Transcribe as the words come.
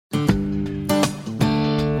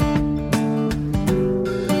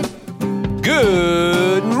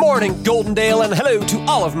Good morning, Goldendale, and hello to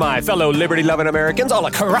all of my fellow liberty-loving Americans all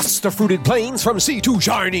across the fruited plains from sea to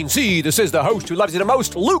shining sea. This is the host who loves you the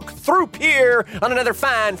most, Luke Throop, here on another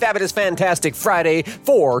fine, fabulous, fantastic Friday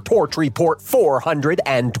for Torch Report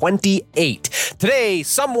 428. Today,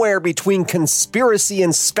 somewhere between conspiracy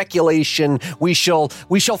and speculation, we shall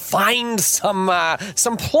find some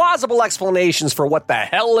plausible explanations for what the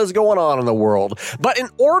hell is going on in the world. But in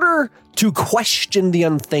order to question the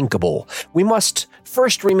unthinkable, we must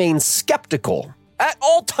first remain skeptical. At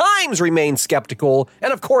all times remain skeptical,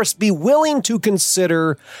 and of course be willing to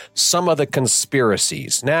consider some of the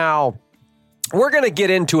conspiracies. Now, we're going to get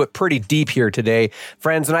into it pretty deep here today,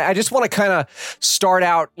 friends, and I just want to kind of start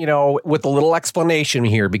out, with a little explanation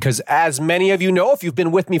here, because as many of you know, if you've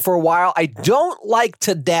been with me for a while, I don't like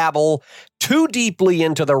to dabble too deeply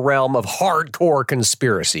into the realm of hardcore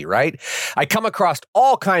conspiracy, right? I come across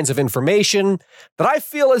all kinds of information that I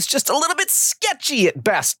feel is just a little bit sketchy at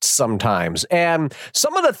best sometimes, and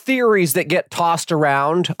some of the theories that get tossed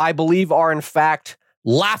around, I believe, are in fact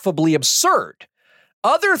laughably absurd.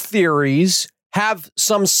 Other theories have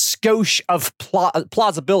some skosh of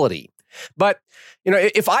plausibility. But,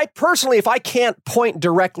 if I can't point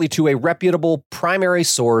directly to a reputable primary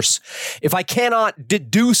source, if I cannot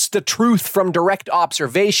deduce the truth from direct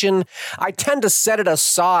observation, I tend to set it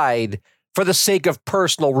aside for the sake of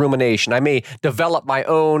personal rumination. I may develop my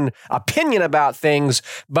own opinion about things,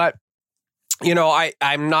 but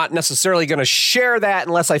I'm not necessarily going to share that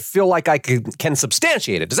unless I feel like I can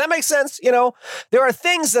substantiate it. Does that make sense? There are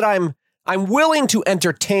things that I'm willing to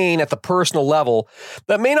entertain at the personal level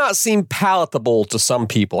that may not seem palatable to some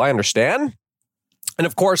people. I understand. And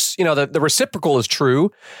of course, the reciprocal is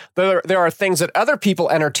true. There are things that other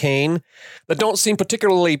people entertain that don't seem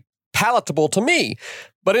particularly palatable to me.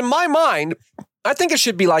 But in my mind, I think it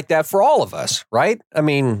should be like that for all of us, right? I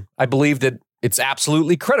mean, I believe that it's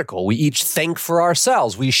absolutely critical. We each think for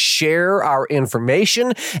ourselves. We share our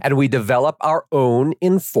information and we develop our own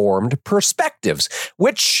informed perspectives,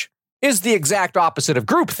 which is the exact opposite of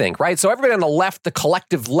groupthink, right? So everybody on the left, the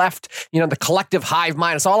collective left, the collective hive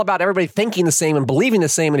mind, it's all about everybody thinking the same and believing the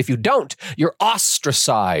same. And if you don't, you're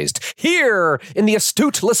ostracized. Here in the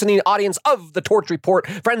astute listening audience of the Torch Report,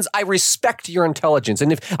 friends, I respect your intelligence.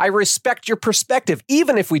 And if I respect your perspective,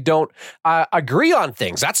 even if we don't agree on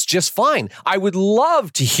things, that's just fine. I would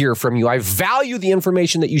love to hear from you. I value the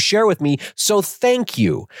information that you share with me. So thank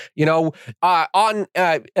you.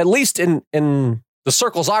 At least in the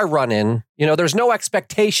circles I run in, there's no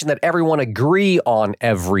expectation that everyone agree on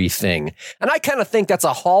everything. And I kind of think that's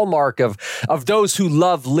a hallmark of those who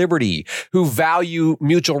love liberty, who value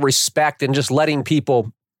mutual respect and just letting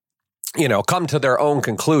people, come to their own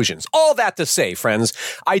conclusions. All that to say, friends,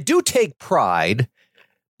 I do take pride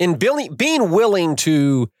in being willing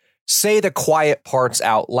to say the quiet parts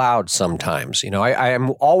out loud sometimes. I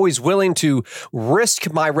am always willing to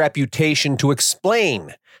risk my reputation to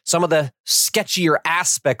explain some of the sketchier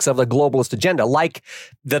aspects of the globalist agenda, like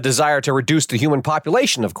the desire to reduce the human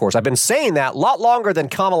population, of course. I've been saying that a lot longer than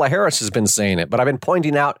Kamala Harris has been saying it, but I've been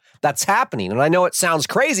pointing out that's happening. And I know it sounds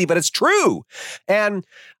crazy, but it's true. And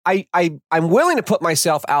I'm willing to put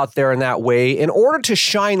myself out there in that way in order to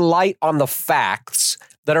shine light on the facts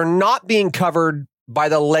that are not being covered by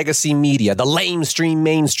the legacy media, the mainstream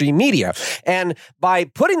media. And by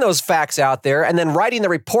putting those facts out there and then writing the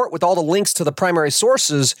report with all the links to the primary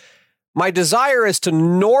sources, my desire is to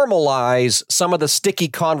normalize some of the sticky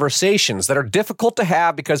conversations that are difficult to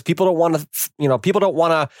have because people don't want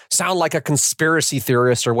to sound like a conspiracy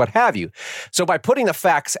theorist or what have you. So by putting the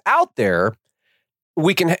facts out there,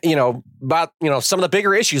 we can, about, some of the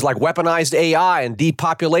bigger issues like weaponized AI and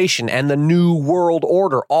depopulation and the new world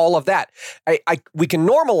order, all of that. We can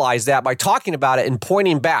normalize that by talking about it and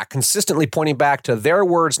consistently pointing back to their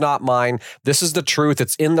words, not mine. This is the truth.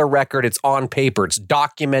 It's in the record. It's on paper. It's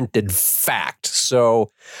documented fact.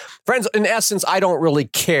 So, friends, in essence, I don't really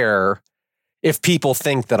care if people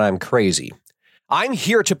think that I'm crazy. I'm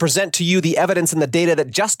here to present to you the evidence and the data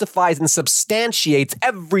that justifies and substantiates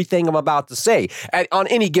everything I'm about to say on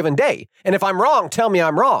any given day. And if I'm wrong, tell me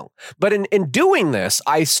I'm wrong. But in doing this,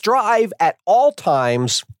 I strive at all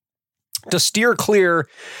times to steer clear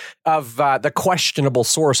of the questionable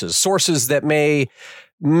sources that may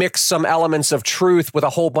mix some elements of truth with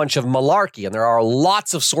a whole bunch of malarkey. And there are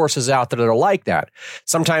lots of sources out there that are like that.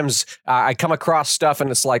 Sometimes I come across stuff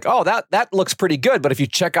and it's like, oh, that looks pretty good. But if you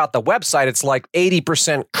check out the website, it's like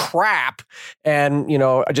 80% crap and,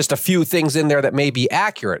 just a few things in there that may be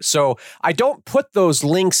accurate. So I don't put those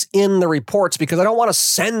links in the reports because I don't want to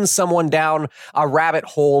send someone down a rabbit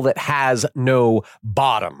hole that has no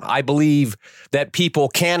bottom. I believe that people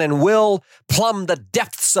can and will plumb the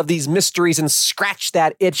depths of these mysteries and scratch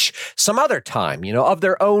that itch some other time, of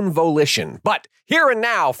their own volition. But here and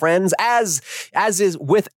now, friends, as is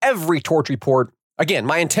with every Torch Report, again,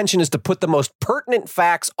 my intention is to put the most pertinent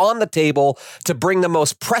facts on the table to bring the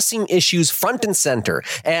most pressing issues front and center.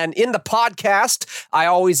 And in the podcast, I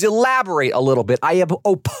always elaborate a little bit. I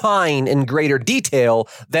opine in greater detail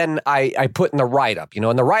than I put in the write-up.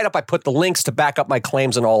 In the write-up, I put the links to back up my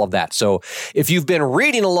claims and all of that. So if you've been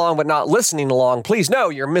reading along but not listening along, please know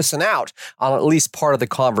you're missing out on at least part of the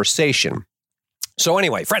conversation. So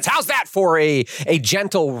anyway, friends, how's that for a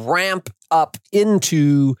gentle ramp up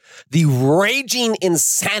into the raging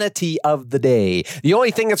insanity of the day? The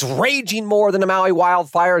only thing that's raging more than the Maui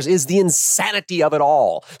wildfires is the insanity of it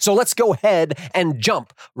all. So let's go ahead and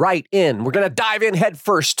jump right in. We're going to dive in head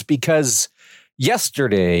first because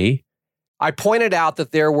yesterday I pointed out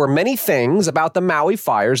that there were many things about the Maui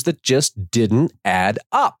fires that just didn't add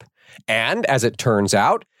up. And as it turns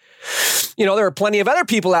out, there are plenty of other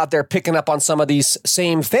people out there picking up on some of these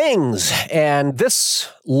same things. And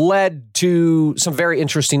this led to some very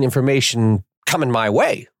interesting information coming my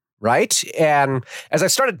way, right? And as I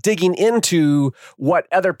started digging into what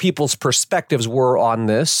other people's perspectives were on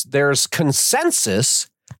this, there's consensus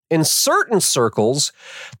in certain circles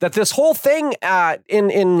that this whole thing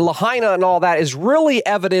in Lahaina and all that is really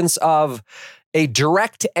evidence of a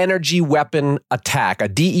direct energy weapon attack, a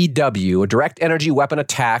DEW, a direct energy weapon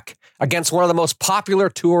attack against one of the most popular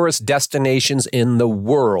tourist destinations in the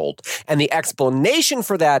world. And the explanation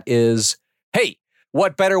for that is, hey,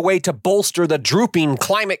 what better way to bolster the drooping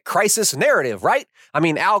climate crisis narrative, right? I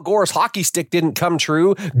mean, Al Gore's hockey stick didn't come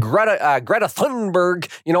true. Greta Thunberg,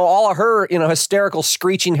 all of her, hysterical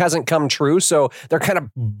screeching hasn't come true. So they're kind of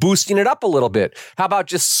boosting it up a little bit. How about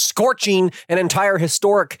just scorching an entire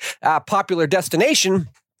historic popular destination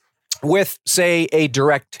with, say, a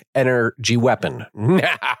direct energy weapon?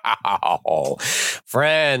 Now,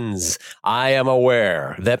 friends, I am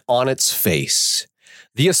aware that on its face,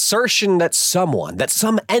 the assertion that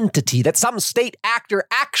some entity, that some state actor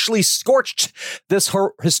actually scorched this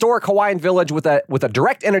historic Hawaiian village with a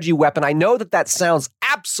direct energy weapon, I know that sounds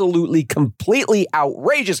absolutely, completely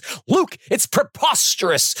outrageous. Luke, it's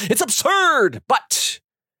preposterous. It's absurd. But,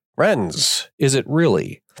 friends, is it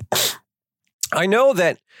really? I know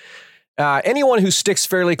that anyone who sticks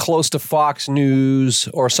fairly close to Fox News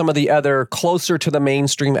or some of the other closer to the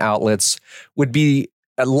mainstream outlets would be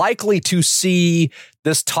likely to see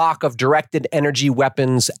this talk of directed energy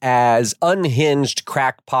weapons as unhinged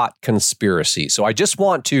crackpot conspiracy. So I just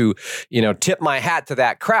want to, tip my hat to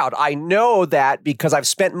that crowd. I know that because I've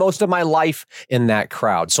spent most of my life in that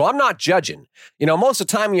crowd. So I'm not judging. Most of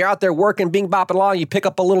the time you're out there working, bing, bopping along, you pick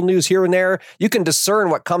up a little news here and there. You can discern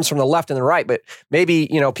what comes from the left and the right, but maybe,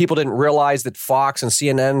 people didn't realize that Fox and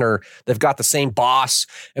CNN they've got the same boss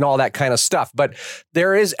and all that kind of stuff. But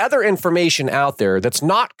there is other information out there that's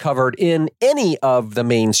not covered in any of the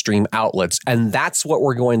mainstream outlets. And that's what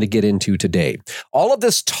we're going to get into today. All of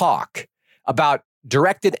this talk about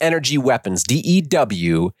directed energy weapons,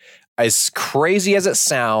 DEW, as crazy as it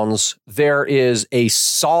sounds, there is a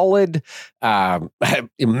solid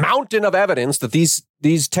mountain of evidence that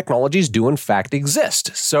these technologies do in fact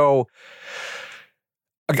exist. So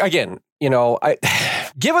again,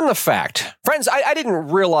 given the fact, friends, I didn't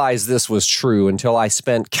realize this was true until I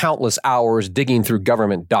spent countless hours digging through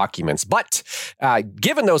government documents. But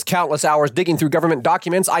given those countless hours digging through government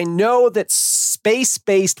documents, I know that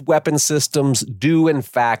space-based weapon systems do in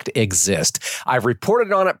fact exist. I've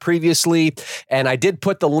reported on it previously, and I did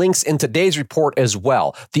put the links in today's report as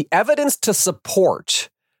well. The evidence to support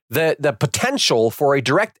the potential for a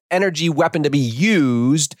direct energy weapon to be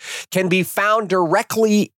used can be found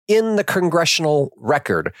directly in the congressional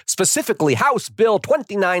record, specifically House Bill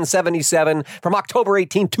 2977 from October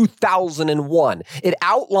 18, 2001. It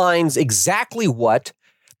outlines exactly what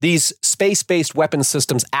these space-based weapon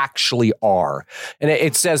systems actually are. And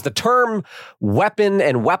it says the term weapon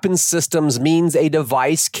and weapon systems means a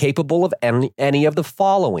device capable of any of the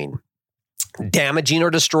following: damaging or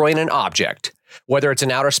destroying an object, whether it's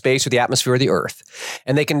in outer space or the atmosphere of the Earth.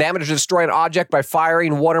 And they can damage or destroy an object by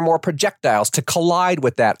firing one or more projectiles to collide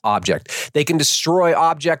with that object. They can destroy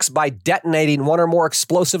objects by detonating one or more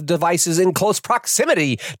explosive devices in close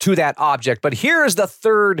proximity to that object. But here's the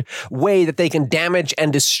third way that they can damage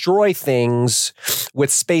and destroy things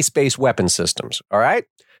with space-based weapon systems, all right?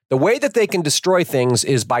 The way that they can destroy things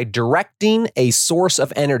is by directing a source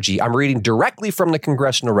of energy. I'm reading directly from the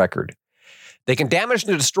congressional record. They can damage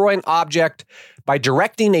and destroy an object by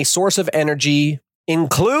directing a source of energy,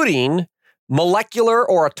 including molecular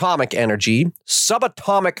or atomic energy,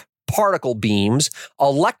 subatomic particle beams,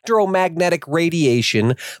 electromagnetic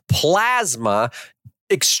radiation, plasma,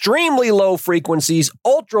 extremely low frequencies,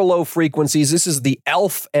 ultra low frequencies. This is the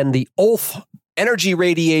ELF and the ULF energy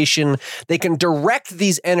radiation. They can direct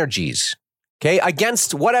these energies, okay,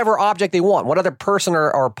 against whatever object they want, what other person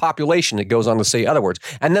or population, it goes on to say other words.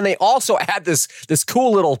 And then they also add this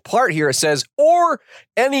cool little part here. It says, or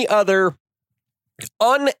any other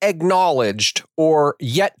unacknowledged or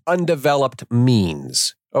yet undeveloped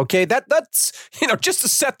means. Okay, that's, just to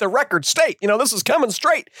set the record straight. This is coming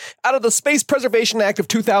straight out of the Space Preservation Act of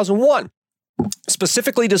 2001,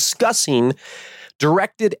 specifically discussing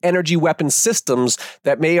directed energy weapon systems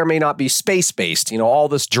that may or may not be space-based. All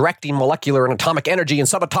this directing molecular and atomic energy and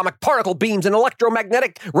subatomic particle beams and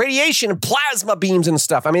electromagnetic radiation and plasma beams and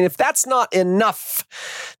stuff. I mean, if that's not enough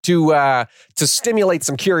to stimulate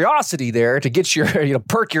some curiosity there, to get your,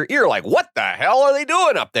 perk your ear, like, what the hell are they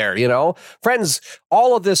doing up there? Friends,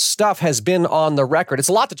 all of this stuff has been on the record. It's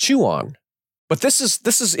a lot to chew on, but this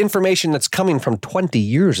is information that's coming from 20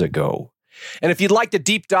 years ago. And if you'd like to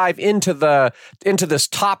deep dive into this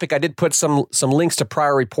topic, I did put some links to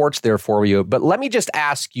prior reports there for you. But let me just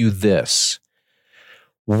ask you this.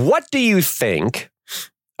 What do you think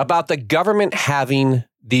about the government having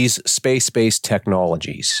these space-based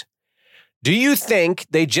technologies? Do you think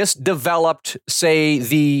they just developed, say,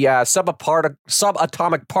 the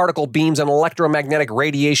subatomic particle beams and electromagnetic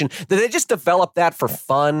radiation? Did they just develop that for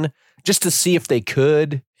fun, just to see if they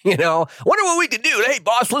could? Wonder what we could do. Hey,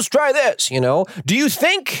 boss, let's try this. Do you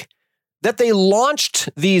think that they launched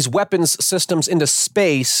these weapons systems into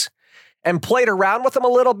space and played around with them a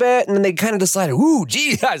little bit, and then they kind of decided, ooh,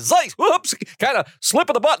 gee, whoops, kind of slip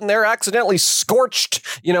of the button there, accidentally scorched,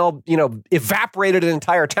 evaporated an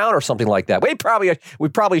entire town or something like that? We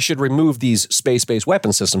probably should remove these space-based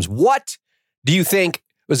weapon systems. What do you think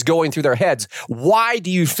was going through their heads? Why do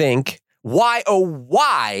you think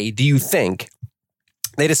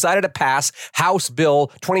they decided to pass House Bill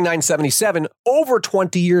 2977 over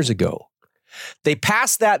 20 years ago? They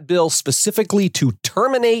passed that bill specifically to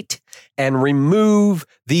terminate and remove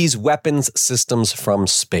these weapons systems from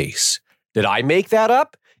space. Did I make that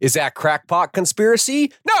up? Is that crackpot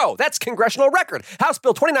conspiracy? No, that's congressional record. House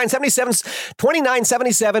Bill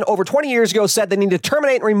 2977 over 20 years ago said they need to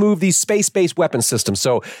terminate and remove these space-based weapon systems.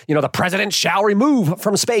 So, the president shall remove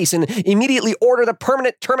from space and immediately order the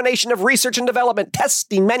permanent termination of research and development,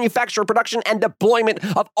 testing, manufacture, production, and deployment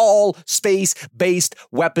of all space-based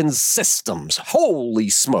weapons systems. Holy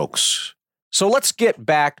smokes. So let's get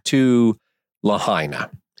back to Lahaina.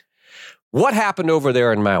 What happened over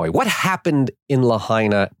there in Maui? What happened in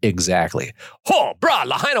Lahaina exactly? Oh, brah,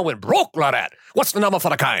 Lahaina went broke like that. What's the number for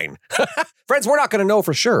the kind? Friends, we're not going to know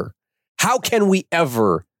for sure. How can we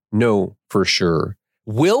ever know for sure?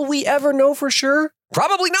 Will we ever know for sure?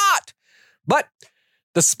 Probably not. But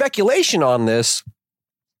the speculation on this,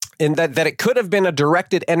 in that it could have been a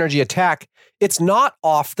directed energy attack, it's not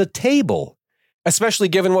off the table, especially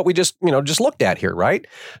given what we just looked at here, right?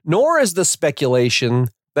 Nor is the speculation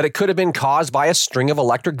that it could have been caused by a string of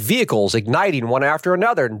electric vehicles igniting one after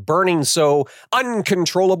another and burning so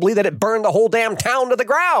uncontrollably that it burned the whole damn town to the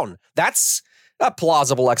ground. That's a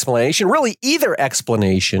plausible explanation. Really, either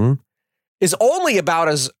explanation is only about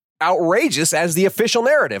as outrageous as the official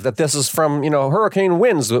narrative that this is from, hurricane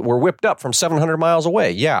winds that were whipped up from 700 miles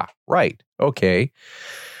away. Yeah, right. Okay.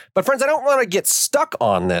 But friends, I don't want to get stuck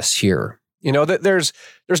on this here. That there's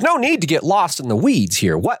no need to get lost in the weeds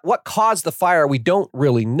here. What caused the fire, we don't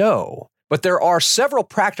really know. But there are several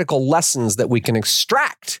practical lessons that we can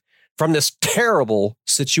extract from this terrible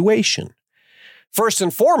situation. First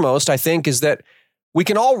and foremost, I think, is that we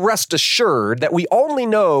can all rest assured that we only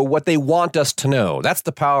know what they want us to know. That's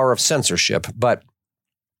the power of censorship. But,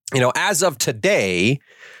 as of today,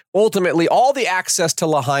 ultimately, all the access to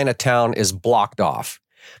Lahaina town is blocked off.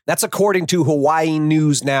 That's according to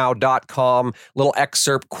HawaiiNewsNow.com. Little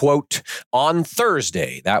excerpt, quote, on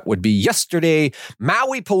Thursday, that would be yesterday,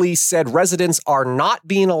 Maui police said residents are not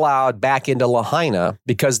being allowed back into Lahaina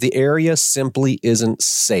because the area simply isn't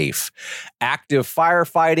safe. Active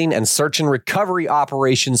firefighting and search and recovery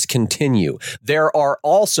operations continue. There are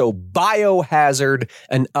also biohazard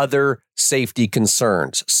and other safety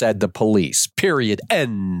concerns, said the police, period,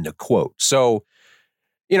 end quote. So,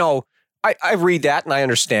 I read that and I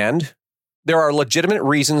understand. There are legitimate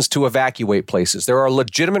reasons to evacuate places. There are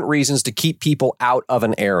legitimate reasons to keep people out of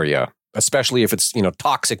an area, especially if it's,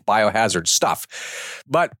 toxic biohazard stuff.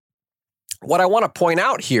 But what I want to point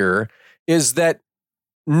out here is that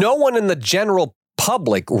no one in the general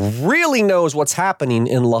public really knows what's happening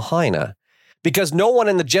in Lahaina, because no one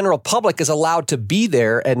in the general public is allowed to be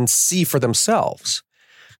there and see for themselves.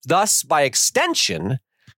 Thus, by extension,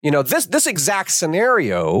 this exact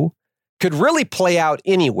scenario could really play out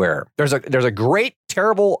anywhere. There's a great,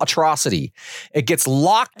 terrible atrocity. It gets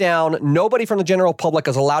locked down. Nobody from the general public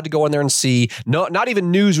is allowed to go in there and see. No, not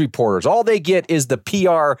even news reporters. All they get is the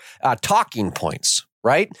PR talking points,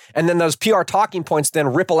 right? And then those PR talking points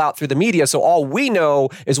then ripple out through the media. So all we know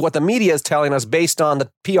is what the media is telling us based on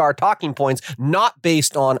the PR talking points, not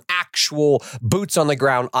based on actual boots on the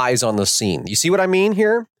ground, eyes on the scene. You see what I mean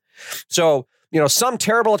here? So, some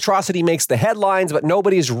terrible atrocity makes the headlines, but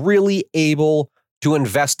nobody's really able to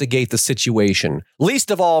investigate the situation. Least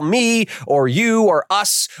of all me or you or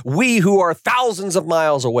us, we who are thousands of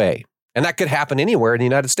miles away. And that could happen anywhere in the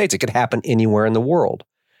United States. It could happen anywhere in the world.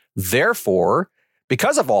 Therefore,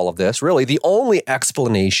 because of all of this, really, the only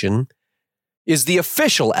explanation is the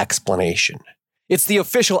official explanation. It's the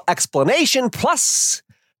official explanation plus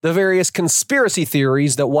the various conspiracy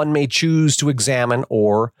theories that one may choose to examine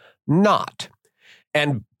or not.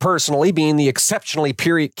 And personally, being the exceptionally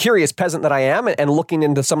curious peasant that I am and looking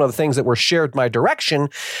into some of the things that were shared my direction,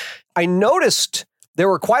 I noticed there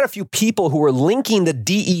were quite a few people who were linking the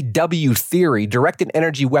DEW theory, directed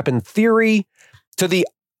energy weapon theory, to the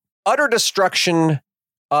utter destruction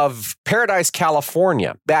of Paradise,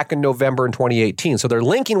 California, back in November in 2018. So they're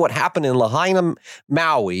linking what happened in Lahaina,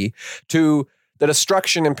 Maui, to the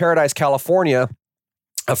destruction in Paradise, California,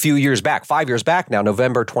 a few years back, 5 years back now,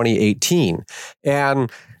 November 2018.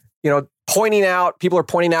 And, people are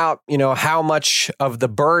pointing out, how much of the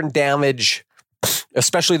burn damage,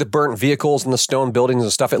 especially the burnt vehicles and the stone buildings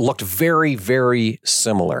and stuff, it looked very, very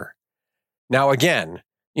similar. Now, again,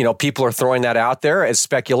 people are throwing that out there as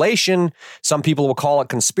speculation. Some people will call it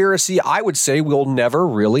conspiracy. I would say we'll never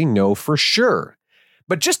really know for sure.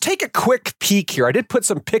 But just take a quick peek here. I did put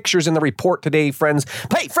some pictures in the report today, friends.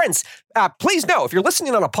 Hey, friends, please know, if you're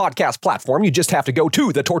listening on a podcast platform, you just have to go to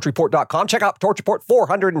thetorchreport.com. Check out Torch Report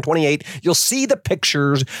 428. You'll see the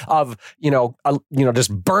pictures of,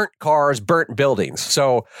 just burnt cars, burnt buildings.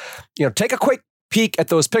 So, take a quick peek at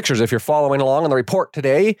those pictures if you're following along on the report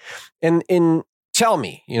today. And tell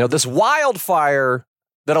me, this wildfire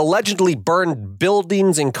that allegedly burned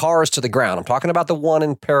buildings and cars to the ground. I'm talking about the one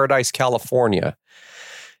in Paradise, California.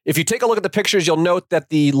 If you take a look at the pictures, you'll note that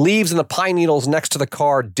the leaves and the pine needles next to the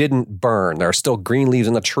car didn't burn. There are still green leaves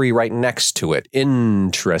in the tree right next to it.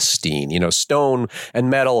 Interesting. Stone and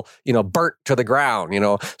metal, burnt to the ground,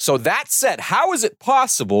 So that said, how is it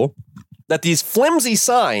possible that these flimsy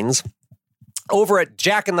signs over at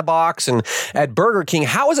Jack in the Box and at Burger King,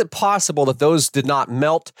 how is it possible that those did not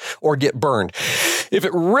melt or get burned? If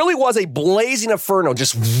it really was a blazing inferno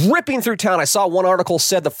just ripping through town, I saw one article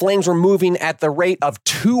said the flames were moving at the rate of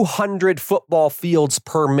 200 football fields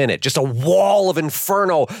per minute. Just a wall of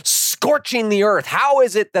inferno scorching the earth. How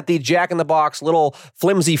is it that the Jack in the Box little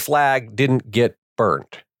flimsy flag didn't get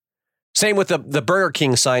burned? Same with the Burger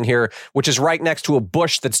King sign here, which is right next to a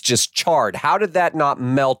bush that's just charred. How did that not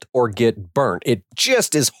melt or get burnt? It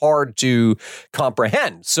just is hard to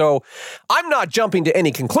comprehend. So I'm not jumping to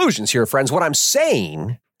any conclusions here, friends. What I'm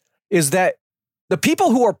saying is that the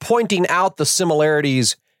people who are pointing out the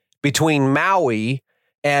similarities between Maui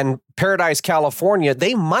and Paradise, California,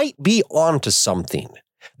 they might be onto something.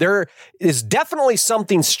 There is definitely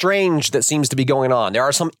something strange that seems to be going on. There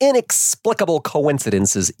are some inexplicable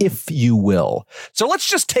coincidences, if you will. So let's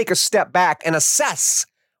just take a step back and assess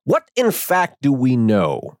what, in fact, do we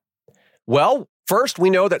know? Well, first,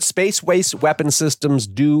 we know that space-based weapon systems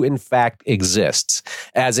do, in fact, exist,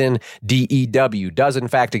 as in DEW does, in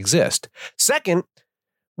fact, exist. Second,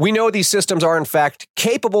 we know these systems are, in fact,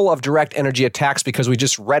 capable of direct energy attacks because we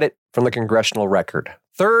just read it from the congressional record.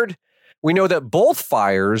 Third, we know that both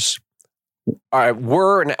fires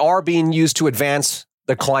were and are being used to advance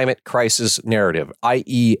the climate crisis narrative,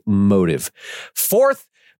 i.e. motive. Fourth,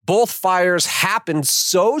 both fires happened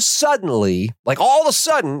so suddenly, like all of a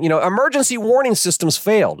sudden, emergency warning systems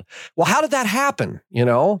failed. Well, how did that happen?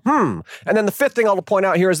 And then the fifth thing I'll point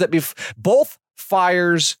out here is that both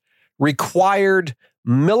fires required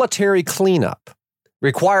military cleanup,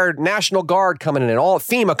 required National Guard coming in, all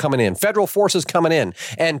FEMA coming in, federal forces coming in,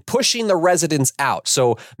 and pushing the residents out.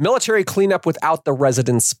 So military cleanup without the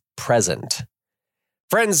residents present.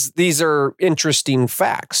 Friends, these are interesting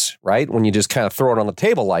facts, right? When you just kind of throw it on the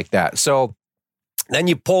table like that. So then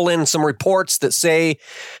you pull in some reports that say,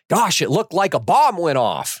 gosh, it looked like a bomb went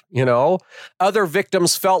off. Other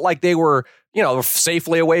victims felt like they were,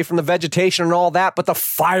 safely away from the vegetation and all that, but the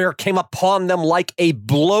fire came upon them like a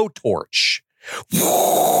blowtorch.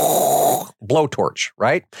 Blowtorch,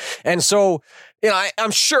 right? And so,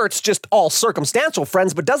 I'm sure it's just all circumstantial,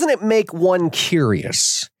 friends, but doesn't it make one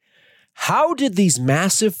curious? How did these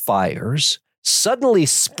massive fires suddenly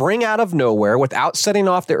spring out of nowhere without setting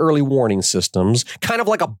off the early warning systems, kind of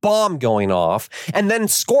like a bomb going off, and then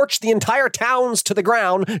scorch the entire towns to the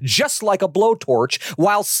ground just like a blowtorch,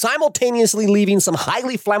 while simultaneously leaving some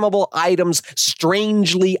highly flammable items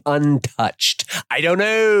strangely untouched? I don't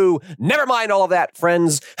know. Never mind all of that,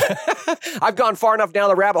 friends. I've gone far enough down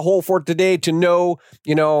the rabbit hole for today to know,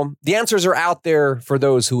 the answers are out there for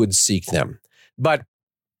those who would seek them. But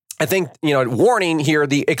I think, warning here,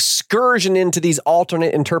 the excursion into these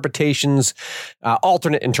alternate interpretations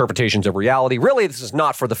of reality. Really, this is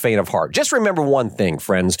not for the faint of heart. Just remember one thing,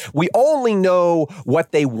 friends. We only know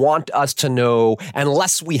what they want us to know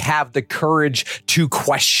unless we have the courage to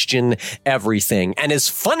question everything. And as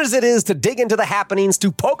fun as it is to dig into the happenings,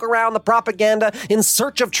 to poke around the propaganda in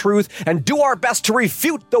search of truth and do our best to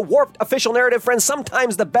refute the warped official narrative, friends,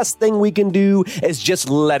 sometimes the best thing we can do is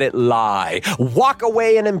just let it lie. Walk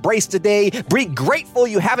away and embrace today. Be grateful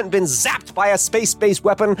you haven't been zapped by a space-based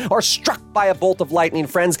weapon or struck by a bolt of lightning,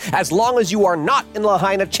 friends. As long as you are not in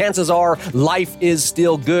Lahaina, chances are life is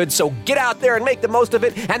still good. So get out there and make the most of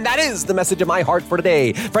it. And that is the message of my heart for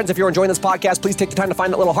today. Friends, if you're enjoying this podcast, please take the time to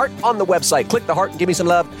find that little heart on the website. Click the heart and give me some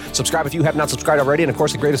love. Subscribe if you have not subscribed already. And of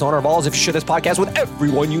course, the greatest honor of all is if you share this podcast with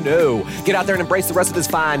everyone you know. Get out there and embrace the rest of this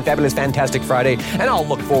fine, fabulous, fantastic Friday. And I'll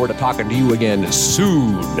look forward to talking to you again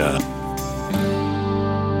soon.